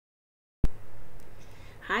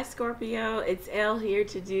Hi Scorpio, it's Elle here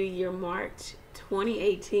to do your March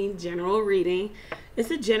 2018 general reading. It's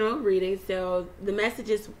a general reading, so the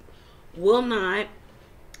messages will not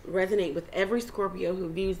resonate with every Scorpio who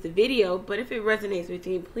views the video, but if it resonates with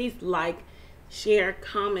you, please like, share,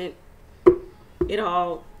 comment. It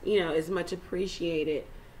all, is much appreciated.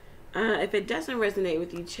 If it doesn't resonate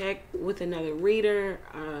with you, check with another reader.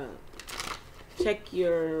 Check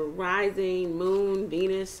your rising, moon,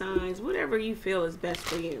 Venus signs, whatever you feel is best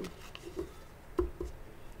for you.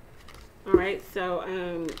 All right, so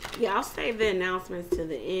yeah, I'll save the announcements to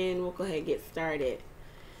the end. We'll go ahead and get started.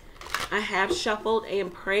 I have shuffled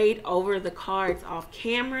and prayed over the cards off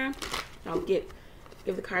camera. I'll give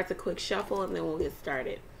the cards a quick shuffle and then we'll get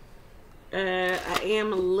started. I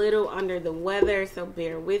am a little under the weather, so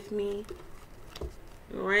bear with me.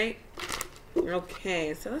 All right.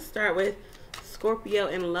 Okay, so let's start with Scorpio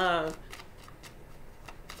in love.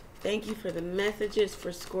 Thank you for the messages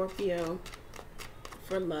for Scorpio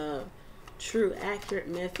for love. True, accurate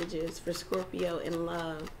messages for Scorpio in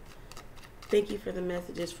love. Thank you for the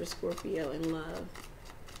messages for Scorpio in love.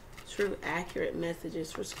 True, accurate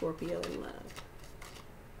messages for Scorpio in love.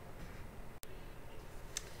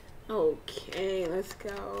 Okay, let's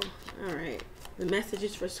go. All right. The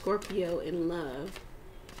messages for Scorpio in love.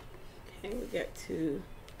 Okay, we got to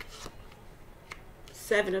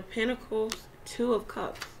Seven of Pentacles, Two of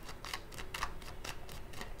Cups.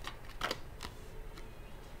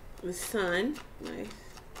 The Sun, nice.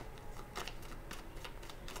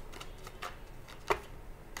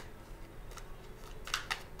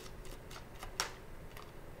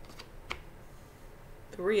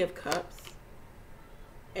 Three of Cups,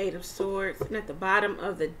 Eight of Swords, and at the bottom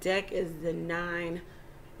of the deck is the Nine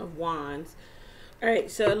of Wands. All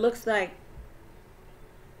right, so it looks like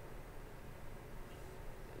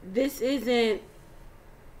this isn't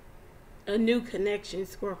a new connection,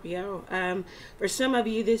 Scorpio. For some of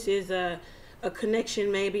you, this is a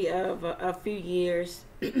connection maybe of a few years,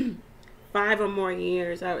 5 or more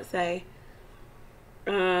years, I would say.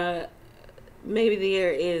 Maybe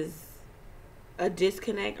there is a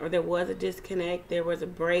disconnect, or there was a disconnect. There was a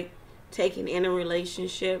break taken in a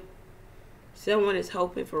relationship. Someone is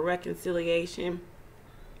hoping for reconciliation,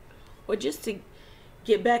 or just to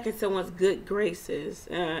get back in someone's good graces.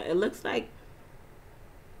 It looks like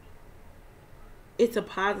it's a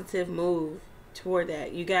positive move toward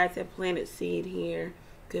that. You guys have planted seed here.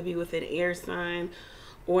 Could be with an air sign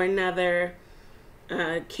or another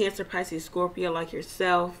Cancer, Pisces, Scorpio like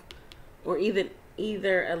yourself, or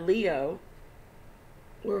either a Leo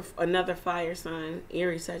or another fire sign,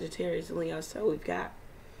 Aries, Sagittarius, and Leo. So we've got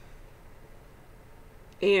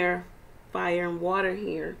air, fire, and water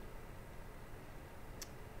here.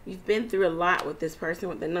 You've been through a lot with this person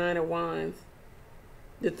with the Nine of Wands,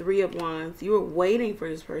 the Three of Wands. You were waiting for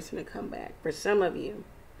this person to come back, for some of you.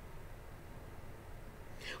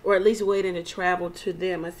 Or at least waiting to travel to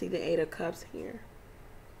them. I see the Eight of Cups here.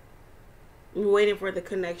 You're waiting for the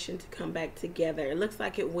connection to come back together. It looks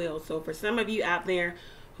like it will. So for some of you out there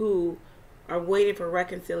who are waiting for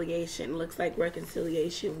reconciliation, it looks like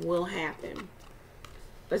reconciliation will happen.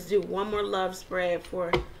 Let's do one more love spread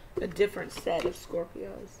for a different set of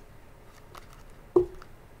Scorpios.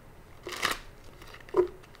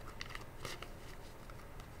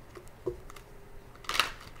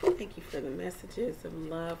 Thank you for the messages of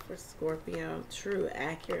love for Scorpio. True,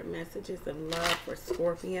 accurate messages of love for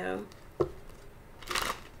Scorpio.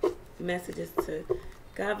 Messages to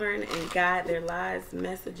govern and guide their lives.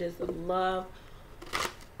 Messages of love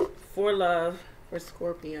for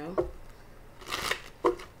Scorpio.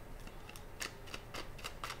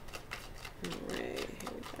 Alright,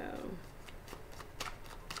 here we go.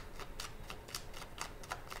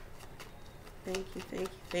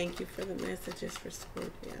 Thank you for the messages for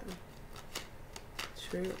Scorpio.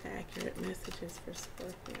 True, accurate messages for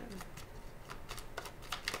Scorpio.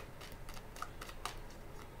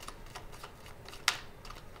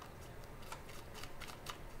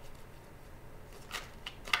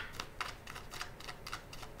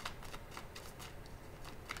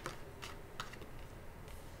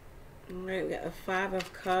 Alright, we got a Five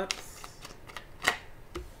of Cups,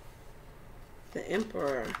 the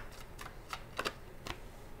Emperor,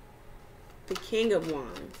 the King of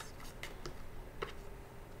Wands,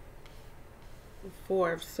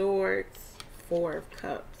 Four of Swords, Four of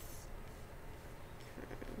Cups,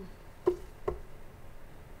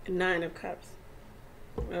 Nine of Cups.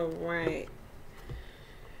 Alright.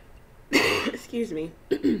 Excuse me.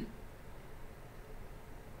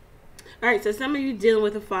 All right, so some of you dealing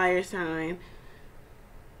with a fire sign.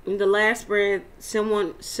 In the last spread, some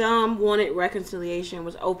wanted reconciliation,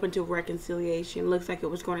 was open to reconciliation. Looks like it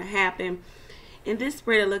was going to happen. In this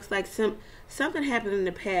spread, it looks like something happened in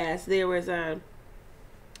the past. There was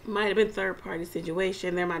might have been third-party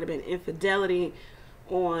situation. There might have been infidelity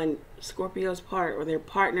on Scorpio's part or their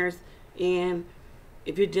partners. And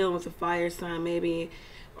if you're dealing with a fire sign, maybe,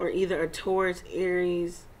 or either a Taurus,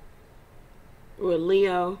 Aries, or a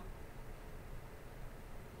Leo.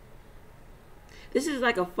 This is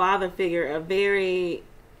like a father figure, a very,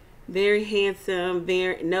 very handsome,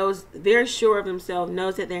 very sure of himself,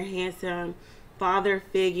 knows that they're handsome, father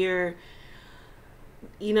figure,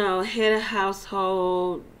 you know, head of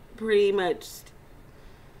household, pretty much,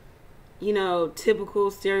 you know,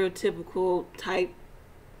 typical, stereotypical type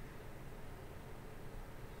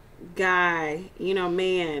guy, you know,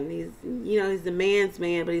 man. He's the man's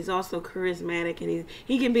man, but he's also charismatic, and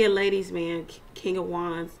he can be a ladies' man, King of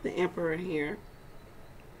Wands, the Emperor here.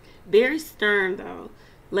 Very stern, though.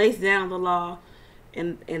 Lays down the law,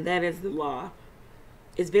 and that is the law.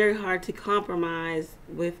 It's very hard to compromise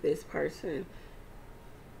with this person.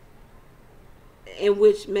 In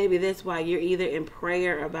which maybe that's why you're either in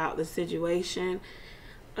prayer about the situation,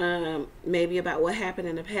 maybe about what happened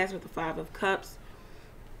in the past with the Five of Cups.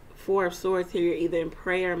 Four of Swords here, you're either in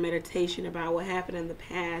prayer or meditation about what happened in the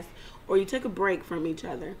past, or you took a break from each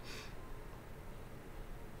other.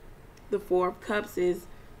 The Four of Cups is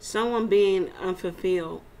someone being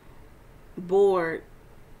unfulfilled, bored,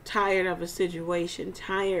 tired of a situation,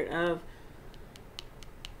 tired of,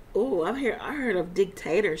 I heard of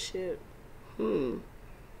dictatorship. And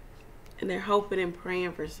they're hoping and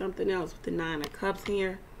praying for something else with the Nine of Cups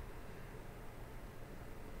here.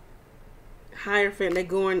 Hierophant, they're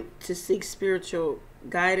going to seek spiritual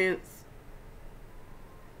guidance,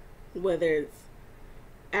 whether it's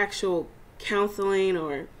actual counseling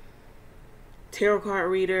or tarot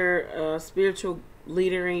card reader, spiritual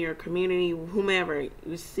leader in your community, whomever.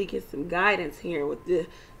 You're seeking some guidance here with the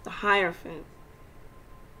Hierophant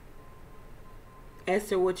as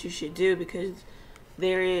to what you should do, because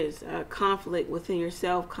there is conflict within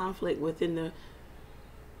yourself, conflict within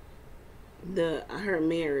I heard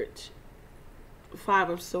marriage. Five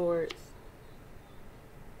of Swords,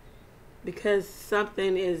 because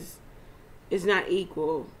something is not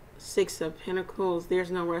equal. Six of Pentacles,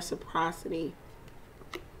 there's no reciprocity.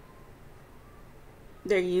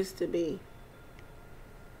 There used to be.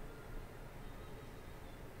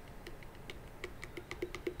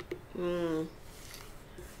 Good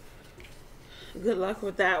luck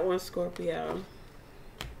with that one, Scorpio.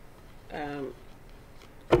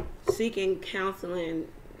 Seeking counseling,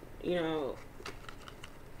 you know,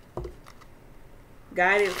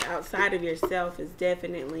 guidance outside of yourself is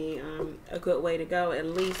definitely a good way to go. At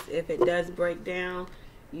least if it does break down,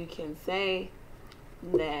 you can say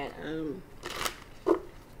that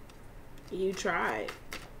you tried.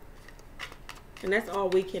 And that's all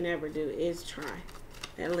we can ever do, is try,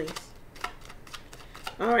 at least.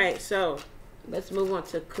 All right, so let's move on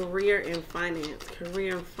to career and finance.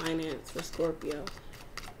 Career and finance for Scorpio.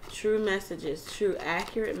 True messages, true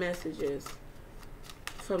accurate messages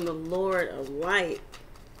from the Lord of Light,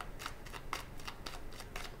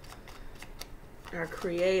 our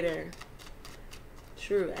Creator.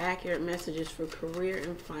 True, accurate messages for career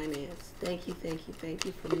and finance. Thank you, thank you, thank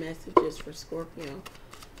you for messages for Scorpio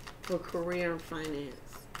for career and finance.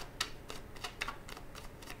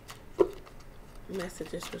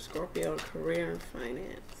 Messages for Scorpio, career and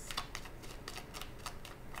finance.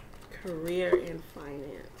 Career and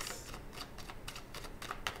finance.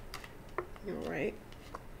 All right.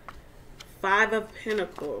 Five of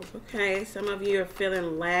Pentacles. Okay, some of you are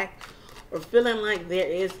feeling lack, or feeling like there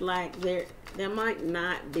is lack. There might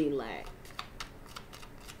not be lack,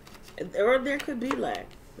 or there could be lack.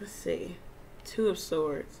 Let's see. Two of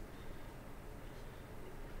Swords.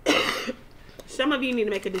 Some of you need to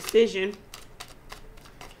make a decision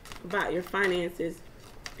about your finances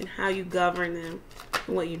and how you govern them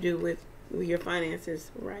and what you do with your finances,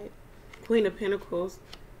 right? Queen of Pentacles,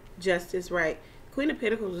 justice, right? Queen of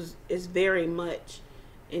Pentacles is very much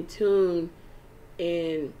in tune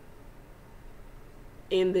in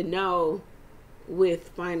the know with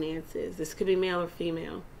finances. This could be male or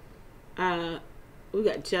female. We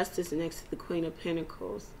got justice next to the Queen of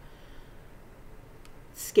Pentacles.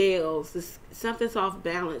 Scales. Something's off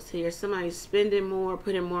balance here. Somebody's spending more,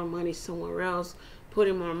 putting more money somewhere else,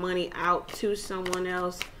 putting more money out to someone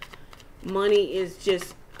else. Money is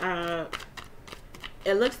just,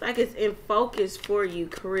 it looks like it's in focus for you,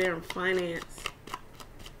 career and finance.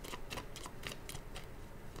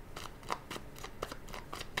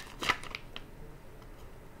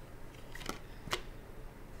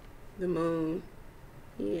 The moon.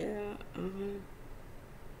 Yeah.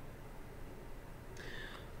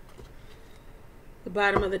 The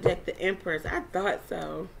bottom of the deck, the Empress. I thought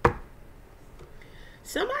so.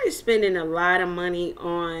 Somebody's spending a lot of money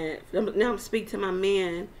on, now I'm speaking to my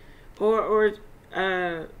men, or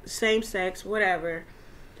same sex, whatever.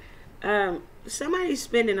 Somebody's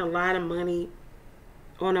spending a lot of money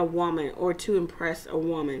on a woman or to impress a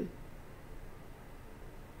woman,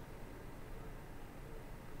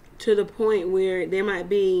 to the point where they might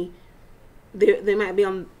be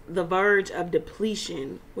on the verge of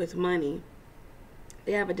depletion with money.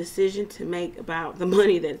 They have a decision to make about the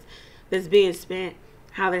money that's being spent,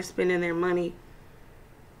 how they're spending their money.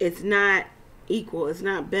 It's not equal. It's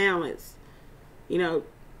not balanced. You know,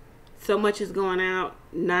 so much is going out,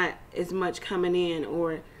 not as much coming in,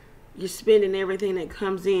 or you're spending everything that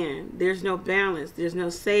comes in. There's no balance. There's no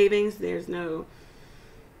savings. There's no,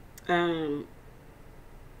 you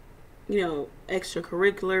know,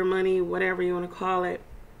 extracurricular money, whatever you want to call it.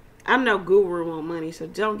 I'm no guru on money, so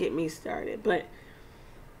don't get me started. But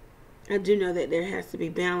I do know that there has to be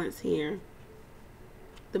balance here.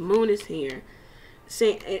 The moon is here.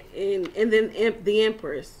 And then the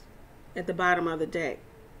Empress at the bottom of the deck.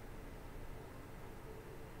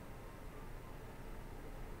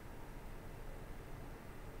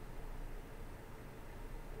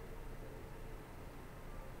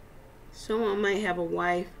 Someone might have a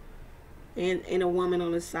wife and a woman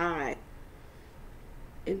on the side.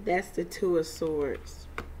 And that's the Two of Swords.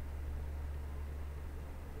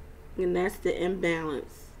 And that's the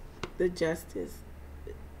imbalance, the justice.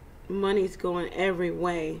 Money's going every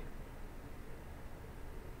way.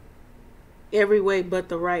 Every way but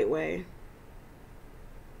the right way.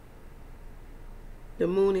 The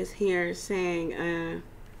moon is here saying,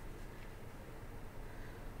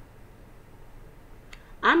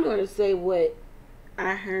 I'm going to say what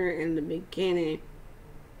I heard in the beginning.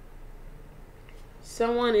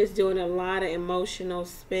 Someone is doing a lot of emotional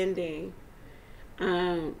spending.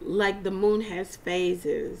 Like the moon has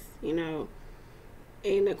phases, you know.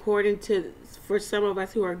 And according to, for some of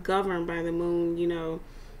us who are governed by the moon, you know,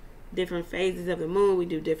 different phases of the moon, we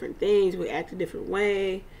do different things, we act a different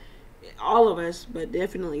way. All of us, but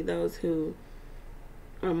definitely those who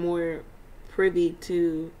are more privy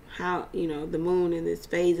to how, you know, the moon and its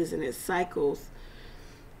phases and its cycles.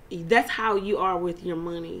 That's how you are with your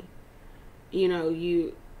money. You know,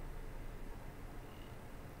 you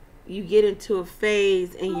get into a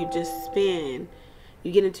phase and you just spend.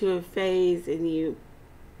 You get into a phase and you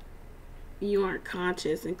aren't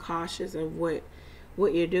conscious and cautious of what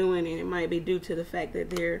you're doing, and it might be due to the fact that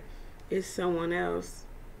there is someone else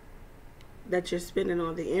that you're spending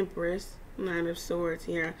on. The Empress, Nine of Swords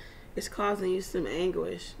here, it's causing you some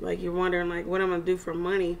anguish. Like you're wondering, like, what am I gonna do for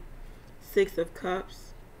money? Six of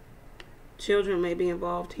Cups. Children may be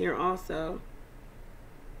involved here also.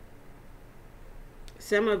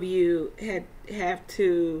 Some of you had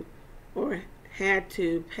to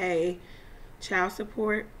pay child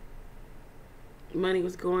support. Money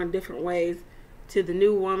was going different ways to the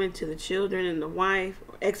new woman, to the children, and the wife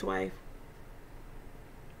or ex-wife.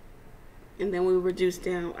 And then we reduced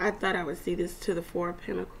down. I thought I would see this to the Four of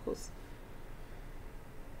Pentacles.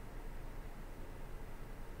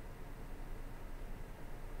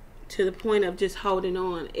 To the point of just holding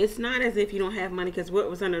on. It's not as if you don't have money, because what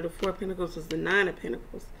was under the Four of Pentacles was the Nine of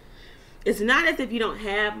Pentacles. It's not as if you don't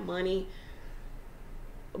have money,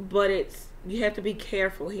 but you have to be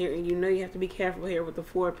careful here, and you know you have to be careful here with the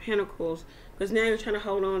Four of Pentacles, because now you're trying to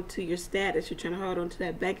hold on to your status. You're trying to hold on to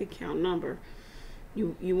that bank account number.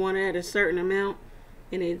 You want it at a certain amount,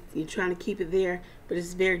 and you're trying to keep it there, but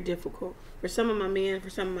it's very difficult for some of my men, for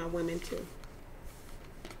some of my women too.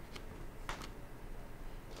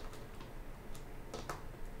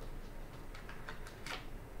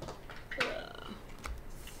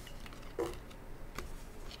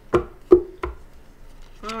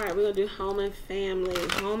 Alright, we're going to do home and family.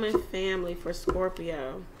 Home and family for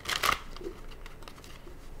Scorpio.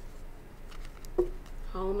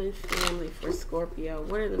 Home and family for Scorpio.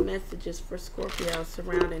 What are the messages for Scorpio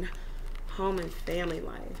surrounding home and family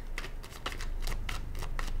life?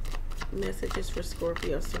 Messages for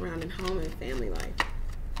Scorpio surrounding home and family life.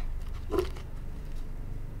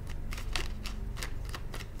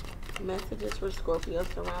 Messages for Scorpio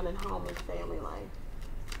surrounding home and family life.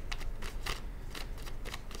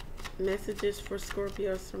 Messages for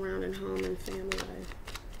Scorpio surrounding home and family life.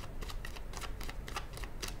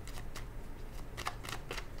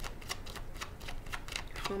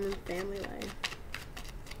 Home and family life.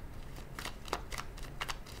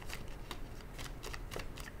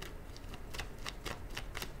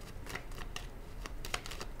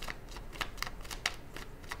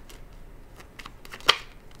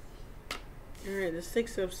 All right, the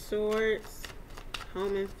Six of Swords,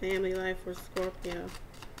 home and family life for Scorpio.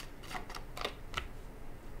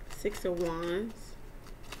 Six of Wands.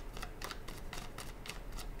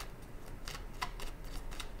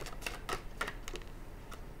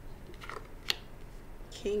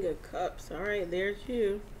 King of Cups. All right, there's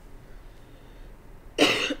you.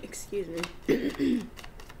 Excuse me.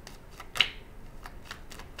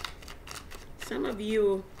 Some of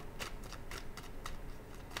you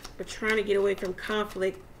are trying to get away from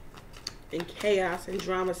conflict and chaos and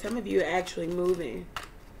drama. Some of you are actually moving,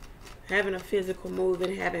 having a physical move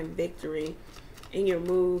and having victory in your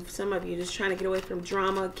move. Some of you just trying to get away from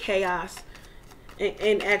drama, chaos,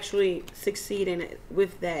 and actually succeed in it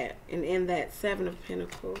with that and in that. Seven of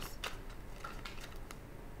Pentacles.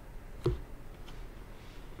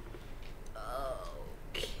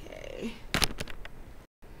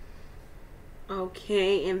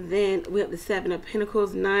 Okay, and then we have the Seven of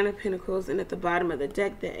Pentacles, Nine of Pentacles, and at the bottom of the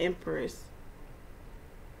deck, the Empress.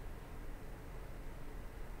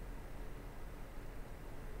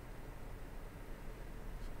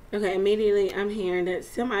 Okay, immediately I'm hearing that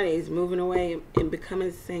somebody is moving away and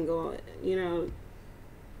becoming single. You know,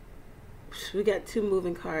 we got two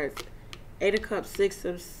moving cards. Eight of Cups, Six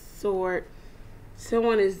of Swords.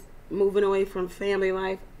 Someone is moving away from family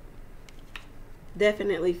life.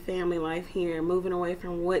 Definitely family life here. Moving away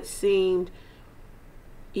from what seemed,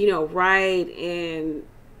 you know, right and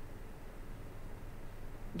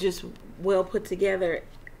just well put together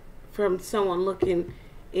from someone looking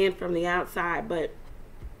in from the outside, but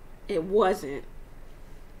it wasn't.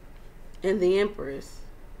 And the Empress.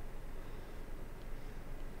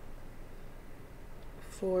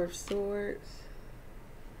 Four of Swords.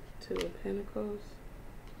 Two of Pentacles.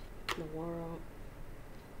 The World.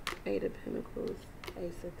 Eight of Pentacles,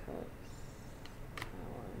 Ace of Cups, Tower.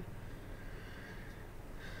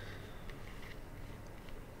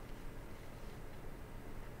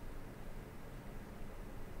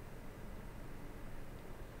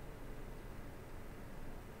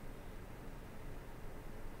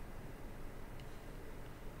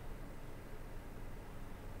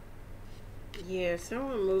 Yeah,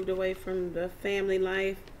 someone moved away from the family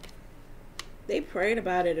life. They prayed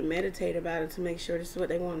about it and meditated about it to make sure this is what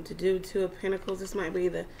they wanted to do. Two of Pentacles. This might be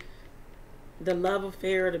the love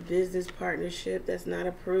affair or the business partnership that's not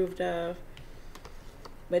approved of.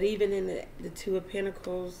 But even in the Two of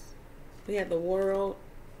Pentacles, we have the World,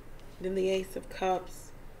 then the Ace of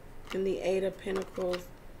Cups, then the Eight of Pentacles,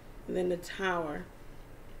 and then the Tower.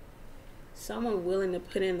 Someone willing to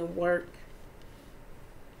put in the work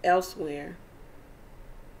elsewhere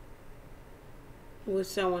with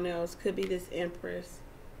someone else. Could be this Empress.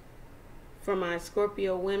 For my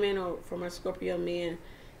Scorpio women or for my Scorpio men,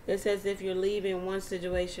 it says if you're leaving one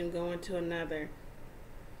situation, going to another.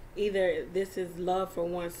 Either this is love for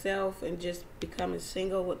oneself and just becoming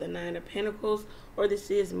single with the Nine of Pentacles, or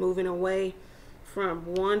this is moving away from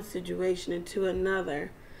one situation into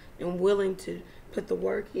another and willing to put the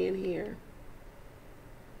work in here.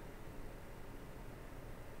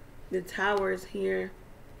 The Tower is here.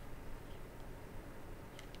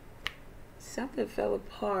 Something fell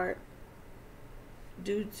apart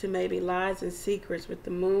due to maybe lies and secrets with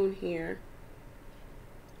the Moon here.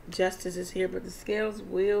 Justice is here, but the scales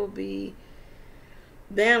will be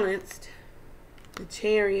balanced. The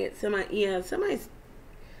Chariot, somebody's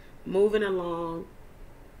moving along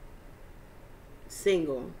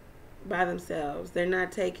single by themselves. They're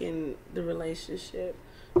not taking the relationship.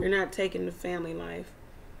 They're not taking the family life.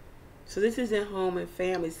 So this isn't home and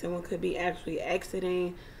family. Someone could be actually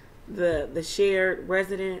exiting the shared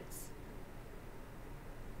residence,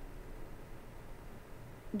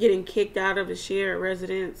 getting kicked out of the shared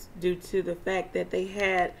residence due to the fact that they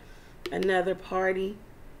had another party.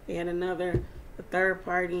 They had a third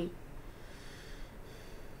party.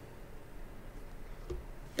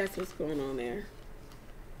 That's what's going on there.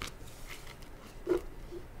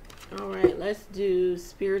 All right, let's do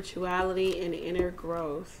spirituality and inner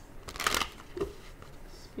growth.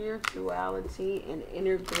 Spirituality and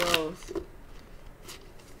inner growth.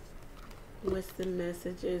 What's the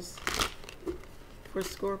messages for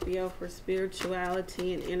Scorpio for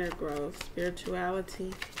spirituality and inner growth?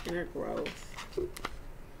 Spirituality, inner growth.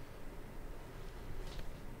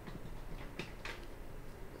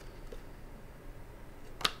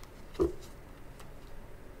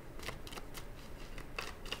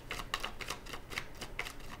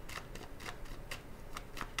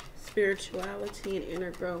 Spirituality and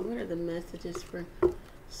inner growth. What are the messages for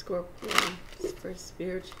Scorpio for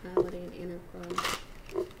spirituality and inner growth?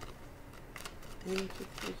 Thank you,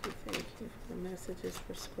 thank you, thank you for the messages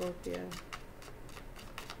for Scorpio.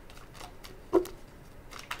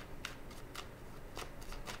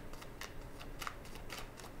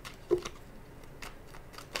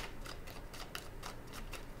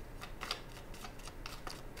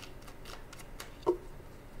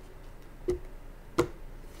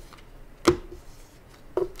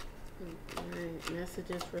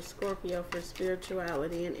 messages for Scorpio for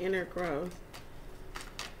spirituality and inner growth.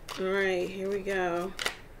 All right, here we go.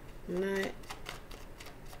 Nut.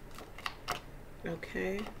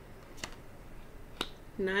 Okay.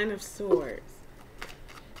 Nine of Swords.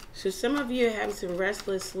 So some of you are having some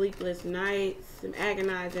restless, sleepless nights, some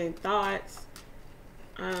agonizing thoughts,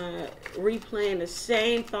 replaying the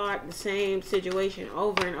same thought, the same situation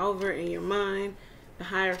over and over in your mind. The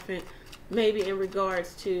Hierophant, maybe in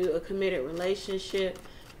regards to a committed relationship,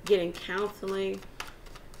 getting counseling,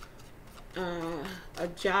 a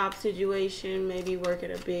job situation, maybe work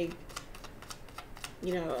at a big,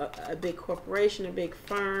 you know, a big corporation, a big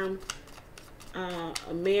firm,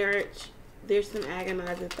 a marriage. There's some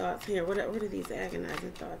agonizing thoughts here. What are these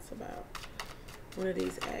agonizing thoughts about? What are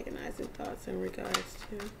these agonizing thoughts in regards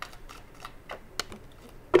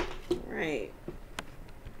to? Right.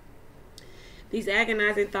 These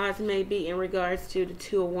agonizing thoughts may be in regards to the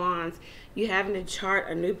Two of Wands. You having to chart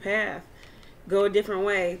a new path. Go a different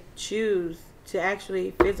way. Choose to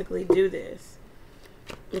actually physically do this.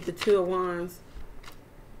 With the Two of Wands.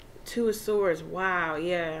 Two of Swords. Wow,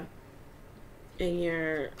 yeah. In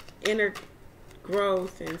your inner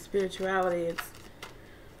growth and spirituality,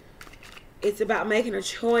 it's about making a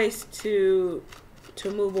choice to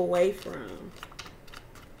move away from.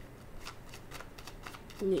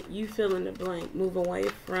 You fill in the blank. Move away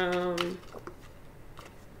from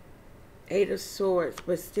Eight of Swords,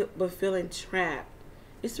 but feeling trapped.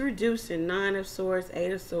 It's reducing. Nine of Swords,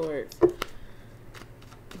 Eight of Swords.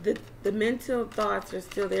 The mental thoughts are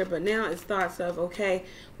still there, but now it's thoughts of, okay,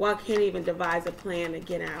 well, I can't even devise a plan to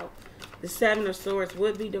get out. The Seven of Swords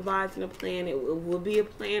would be devising a plan. It would be a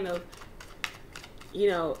plan of, you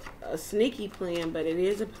know, a sneaky plan, but it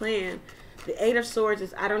is a plan. The Eight of Swords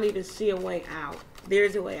is, I don't even see a way out.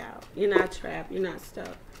 There's a way out. You're not trapped. You're not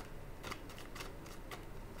stuck.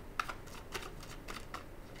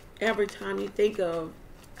 Every time you think of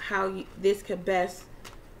how this could best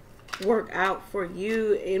work out for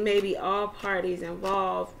you and maybe all parties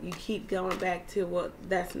involved, you keep going back to, well,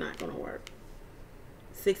 that's not going to work.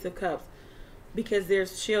 Six of Cups. Because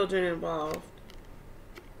there's children involved.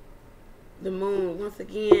 The Moon, once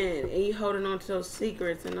again, and you holding on to those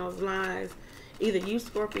secrets and those lies. Either you,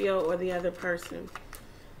 Scorpio, or the other person.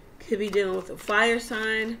 Could be dealing with a fire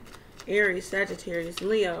sign, Aries, Sagittarius,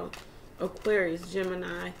 Leo, Aquarius,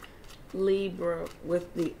 Gemini, Libra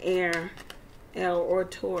with the air, or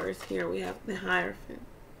Taurus. Here we have the Hierophant.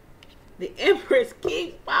 The Empress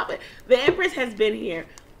keeps popping. The Empress has been here.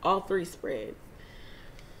 All three spreads.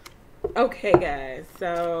 Okay, guys.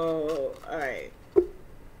 So, all right.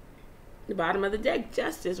 The bottom of the deck,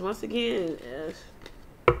 Justice. Once again,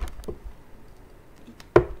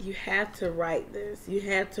 you have to right this. You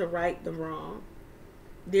have to right the wrong.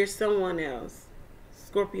 There's someone else.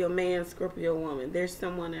 Scorpio man, Scorpio woman. There's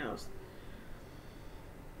someone else.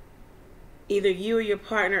 Either you or your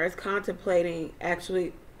partner is contemplating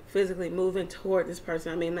actually physically moving toward this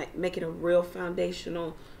person. I mean, like making a real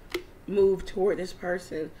foundational move toward this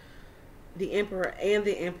person. The Emperor and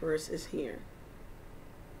the Empress is here.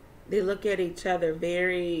 They look at each other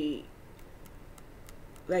very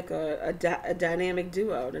like a dynamic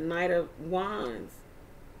duo. The Knight of Wands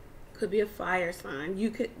could be a fire sign.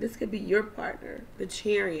 This could be your partner. The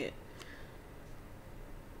Chariot.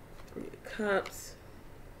 Three of Cups.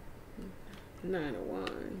 Nine of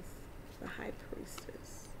Wands. The High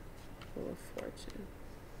Priestess. Wheel of Fortune.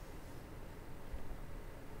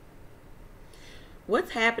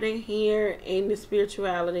 What's happening here in the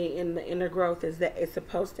spirituality and the inner growth is that it's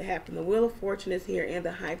supposed to happen. The Wheel of Fortune is here and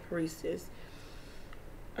the High Priestess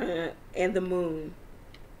and the Moon,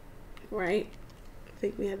 right? I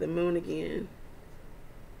think we have the Moon again.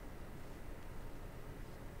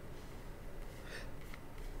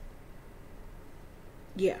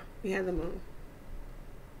 Yeah, we have the Moon.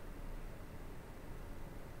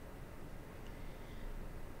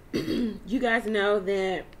 You guys know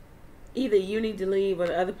that either you need to leave or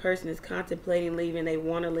the other person is contemplating leaving. They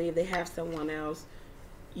want to leave. They have someone else.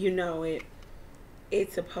 You know it.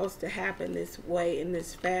 It's supposed to happen this way, in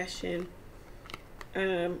this fashion.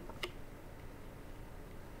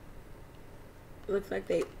 Looks like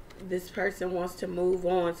this person wants to move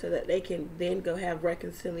on so that they can then go have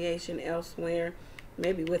reconciliation elsewhere.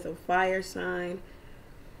 Maybe with a fire sign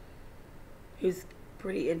who's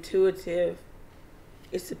pretty intuitive.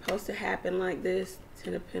 It's supposed to happen like this.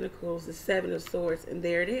 Ten of Pentacles, the Seven of Swords, and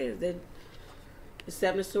there it is. The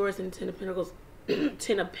Seven of Swords and Ten of Pentacles.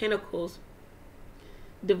 Ten of Pentacles.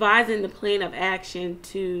 Devising the plan of action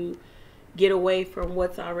to get away from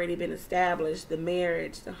what's already been established. The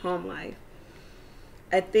marriage, the home life.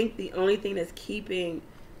 I think the only thing that's keeping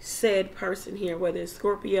said person here, whether it's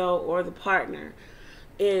Scorpio or the partner,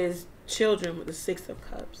 is children with the Six of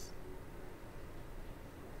Cups.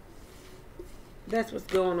 That's what's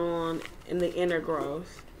going on in the inner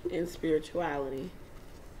growth and spirituality.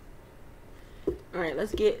 All right,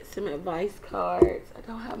 let's get some advice cards. I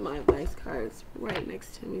don't have my advice cards right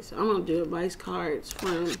next to me, so I'm going to do advice cards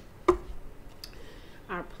from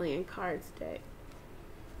our playing cards deck.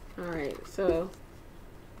 All right, so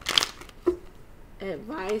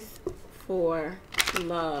advice for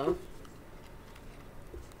love.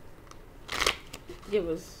 Give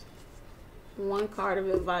us one card of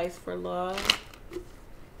advice for love,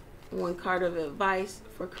 one card of advice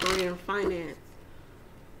for career and finance,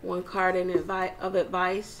 one card of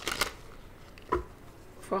advice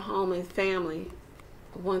for home and family,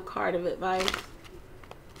 one card of advice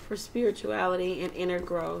for spirituality and inner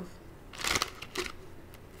growth.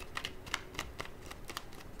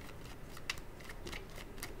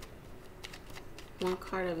 One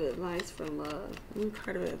card of advice for love. One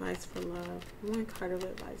card of advice for love. One card of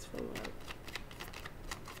advice for love.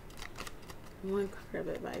 One card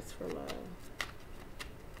of advice for love.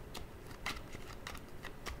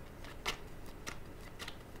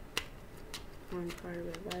 One card of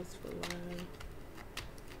advice for love.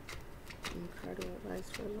 One card of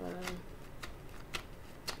advice for love.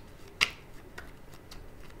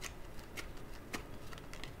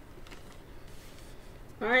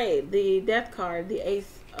 All right, the death card, the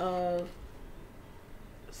Ace of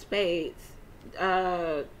Spades,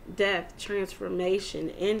 death,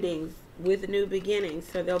 transformation, endings with new beginnings.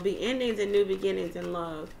 So there'll be endings and new beginnings in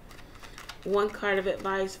love. One card of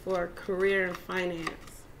advice for career and finance.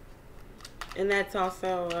 And that's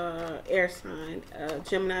also air sign,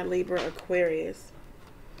 Gemini, Libra, Aquarius.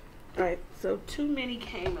 All right, so too many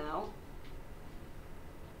came out.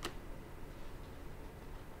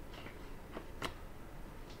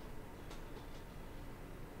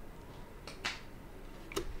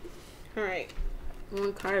 All right,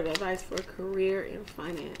 one card of advice for career and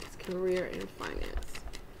finance. Career and finance.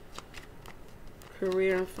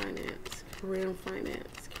 Career and finance. Career and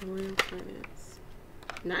finance. Career and finance.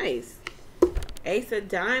 Nice. Ace of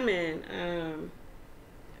Diamond.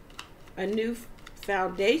 A new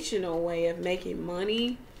foundational way of making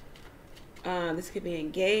money. This could be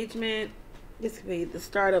engagement. This could be the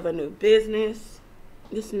start of a new business.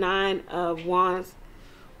 This Nine of Wands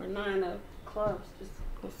or Nine of Clubs just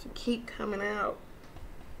wants to keep coming out.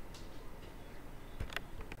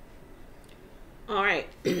 All right.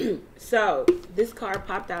 So this card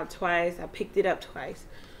popped out twice. I picked it up twice.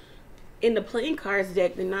 In the playing cards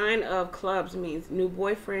deck, the Nine of Clubs means new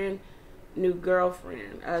boyfriend, new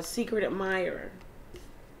girlfriend, a secret admirer.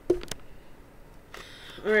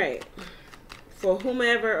 All right. For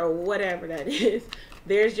whomever or whatever that is,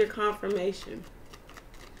 there's your confirmation.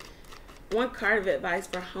 One card of advice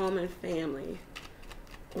for home and family.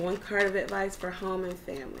 One card of advice for home and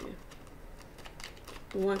family.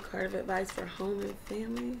 One card of advice for home and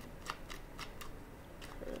family.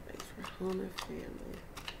 Card of advice for home and family.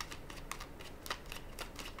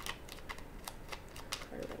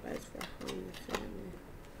 Card of advice for home and family.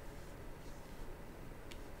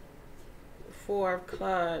 Four of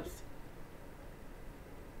Clubs.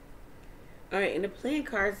 All right, in the playing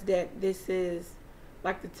cards deck, this is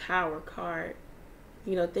like the Tower card.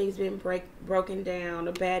 You know, things been broken down,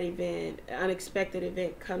 a bad event, an unexpected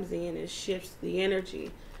event comes in and shifts the energy,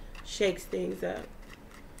 shakes things up.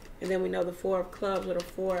 And then we know the Four of Clubs or the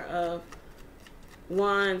Four of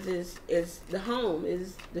Wands is the home,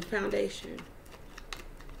 is the foundation.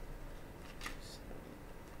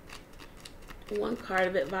 So, one card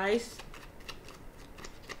of advice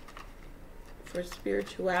for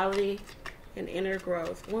spirituality and inner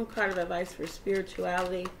growth. One card of advice for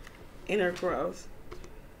spirituality, inner growth.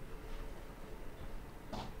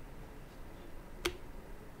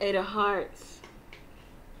 Eight of Hearts.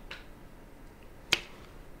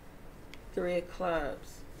 Three of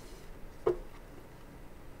Clubs.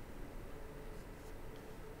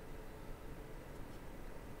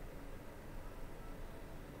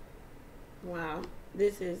 Wow.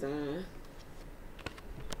 This is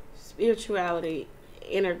spirituality,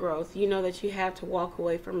 inner growth. You know that you have to walk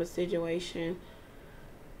away from a situation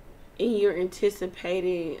and you're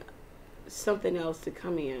anticipating something else to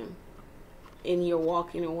come in. And you're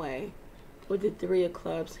walking away with the Three of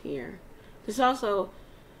Clubs here. There's also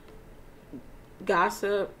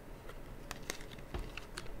gossip.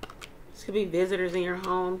 This could be visitors in your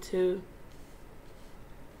home too.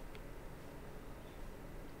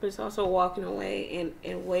 But it's also walking away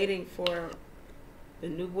and waiting for the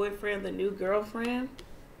new boyfriend, the new girlfriend.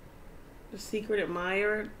 The secret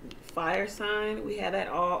admirer, fire sign. We have that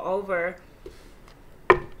all over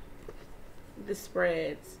the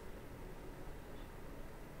spreads.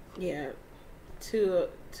 Yeah, two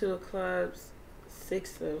of clubs,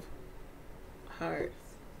 6 of hearts.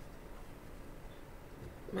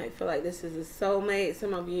 Might feel like this is a soulmate.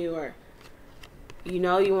 Some of you are, you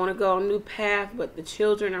know, you want to go on a new path, but the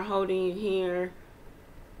children are holding you here.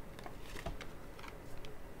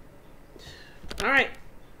 All right.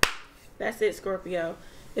 That's it, Scorpio.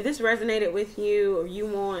 If this resonated with you, or you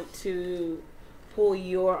want to pull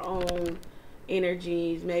your own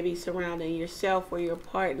energies, maybe surrounding yourself or your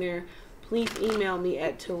partner, please email me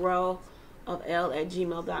at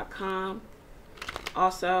tarotofelle@gmail.com.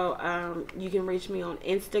 Also, you can reach me on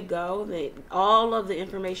Instago. All of the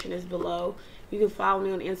information is below. You can follow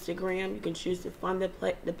me on Instagram. You can choose to fund the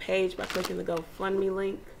page by clicking the GoFund ME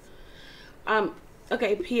link.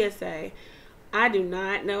 Okay, PSA. I do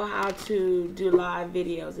not know how to do live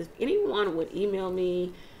videos. If anyone would email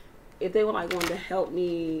me, if they would like want to help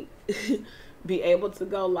me be able to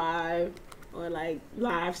go live or like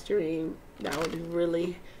live stream, that would be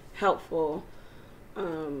really helpful.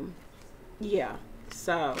 Yeah,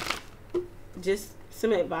 so just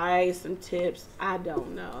some advice, some tips. I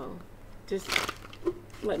don't know. Just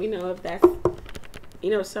let me know if that's,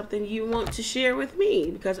 you know, something you want to share with me,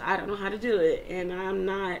 because I don't know how to do it and I'm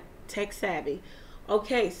not tech savvy.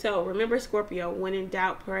 Okay, so remember, Scorpio, when in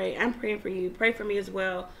doubt, pray. I'm praying for you. Pray for me as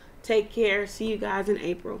well. Take care. See you guys in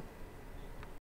April.